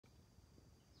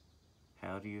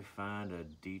How do you find a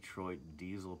Detroit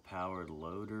diesel-powered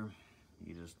loader?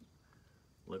 You just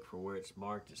look for where it's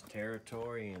marked as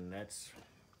territory, and that's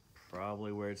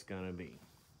probably where it's gonna be.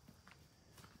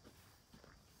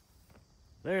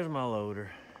 There's my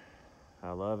loader.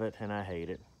 I love it and I hate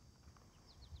it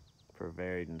for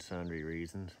varied and sundry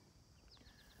reasons.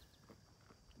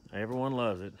 Everyone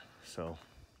loves it, so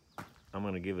I'm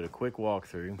gonna give it a quick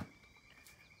walkthrough.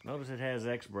 Notice it has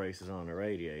X braces on the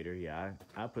radiator. Yeah,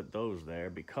 I put those there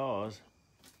because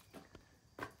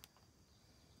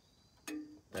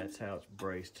that's how it's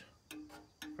braced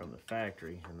from the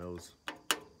factory, and those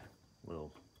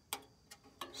little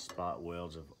spot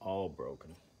welds have all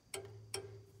broken.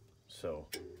 So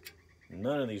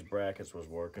none of these brackets was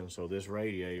working, so this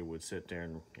radiator would sit there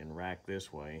and rack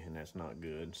this way, and that's not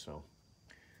good. So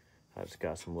I just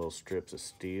got some little strips of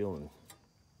steel and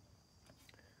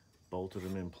bolted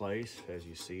them in place, as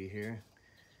you see here.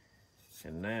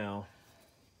 And now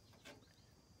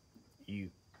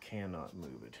you cannot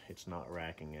move it. It's not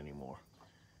racking anymore.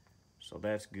 So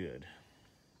that's good.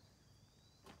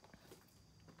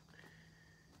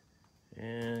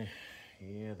 And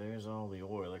yeah, there's all the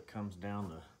oil that comes down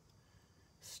the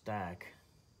stack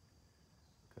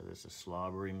because it's a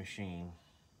slobbery machine.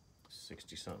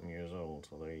 60-something years old,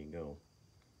 so there you go.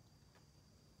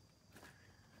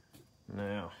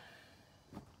 Now,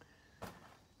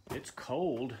 it's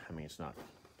cold. I mean,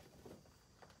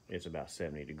 it's about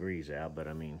 70 degrees out, but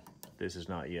I mean, this is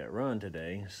not yet run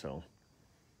today, so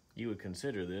you would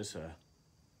consider this a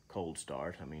cold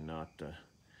start. I mean,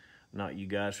 not you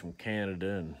guys from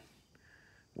Canada and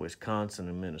Wisconsin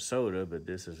and Minnesota, but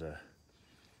this is a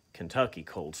Kentucky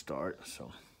cold start.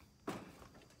 So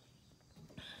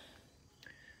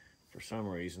for some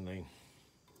reason they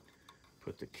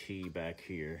put the key back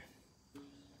here,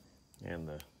 and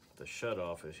the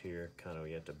shutoff is here. Kind of,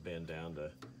 you have to bend down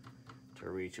to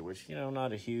reach it, which, you know,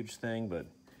 not a huge thing, but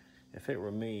if it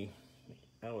were me,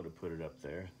 I would have put it up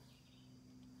there.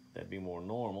 That'd be more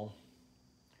normal.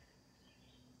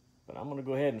 But I'm gonna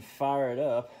go ahead and fire it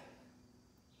up.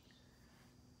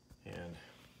 And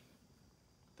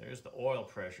there's the oil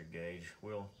pressure gauge.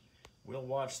 We'll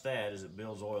watch that as it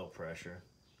builds oil pressure.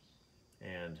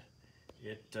 And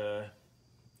it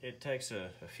takes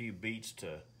a few beats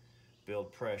to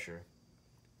build pressure,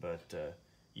 but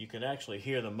you can actually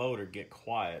hear the motor get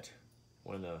quiet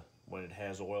when it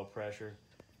has oil pressure,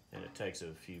 and it takes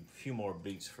a few more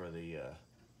beats for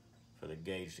the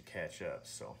gauge to catch up.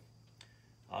 So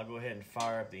I'll go ahead and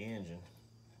fire up the engine,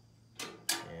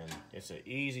 and it's an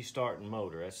easy starting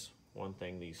motor. That's one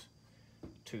thing these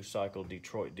 2-cycle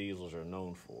Detroit diesels are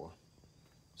known for.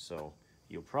 So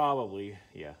you'll probably,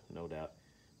 yeah, no doubt,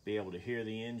 be able to hear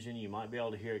the engine. You might be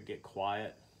able to hear it get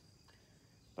quiet,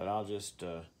 but I'll just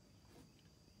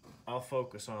I'll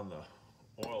focus on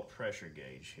the oil pressure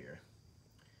gauge here,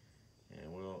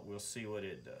 and we'll see what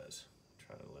it does.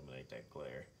 Try to eliminate that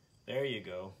glare. There you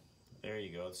go. There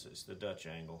you go. It's the Dutch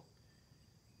angle.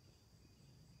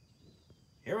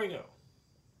 Here we go.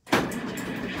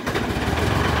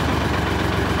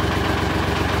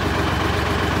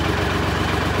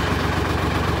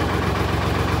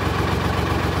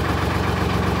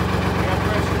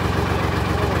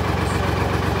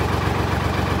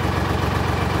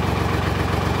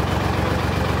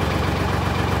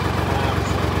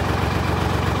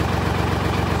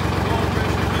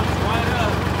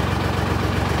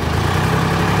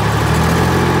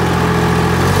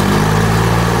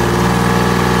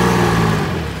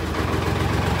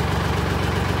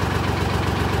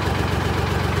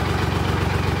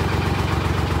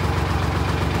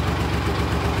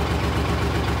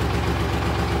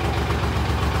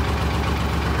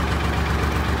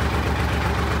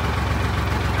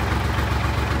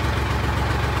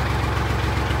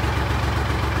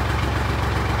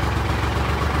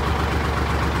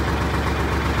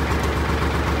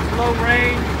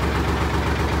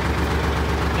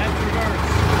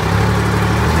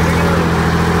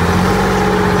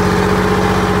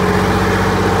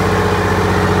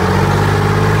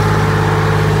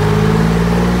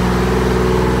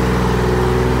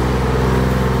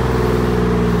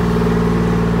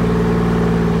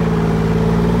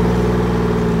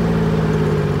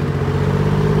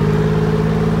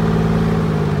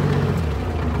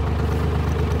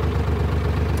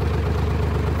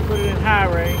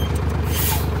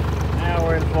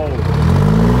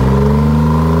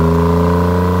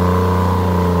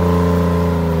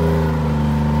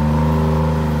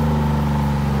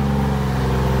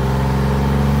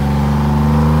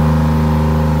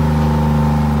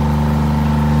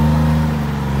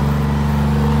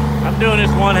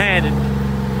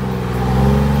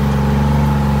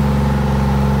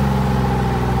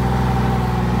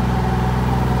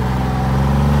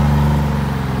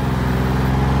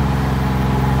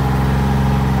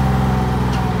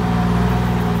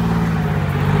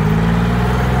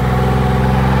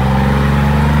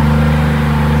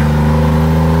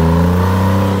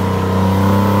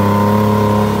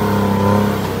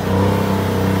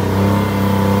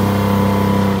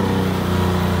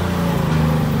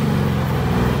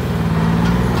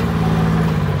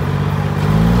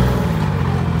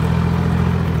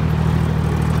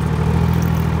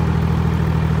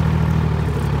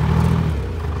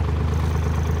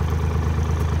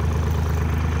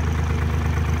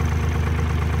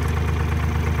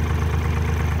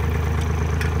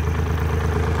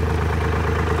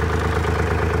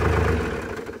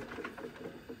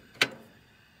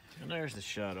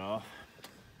 shut off.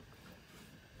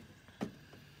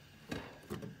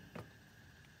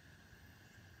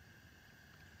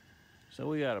 So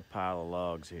we got a pile of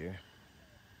logs here.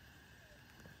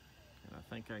 And I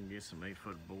think I can get some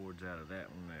 8-foot boards out of that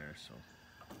one there, so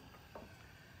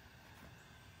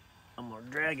I'm gonna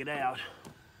drag it out.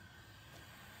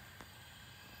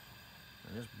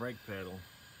 And this brake pedal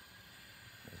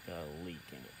has got a leak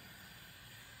in it.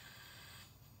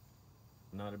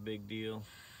 Not a big deal,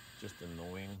 just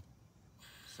annoying.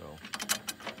 So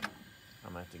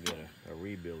I'm gonna have to get a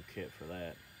rebuild kit for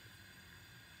that.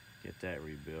 Get that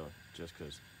rebuilt, just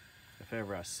because if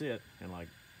ever I sit and like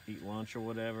eat lunch or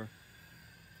whatever,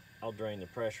 I'll drain the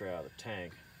pressure out of the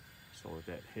tank so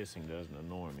that hissing doesn't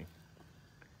annoy me.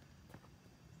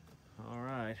 All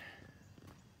right,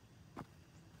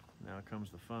 now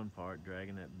comes the fun part,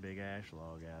 dragging that big ash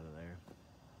log out of there.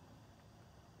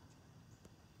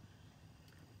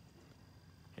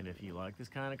 And if you like this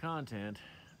kind of content,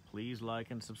 please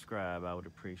like and subscribe. I would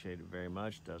appreciate it very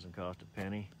much. Doesn't cost a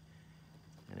penny.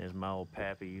 And as my old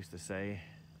pappy used to say,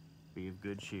 be of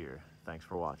good cheer. Thanks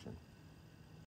for watching.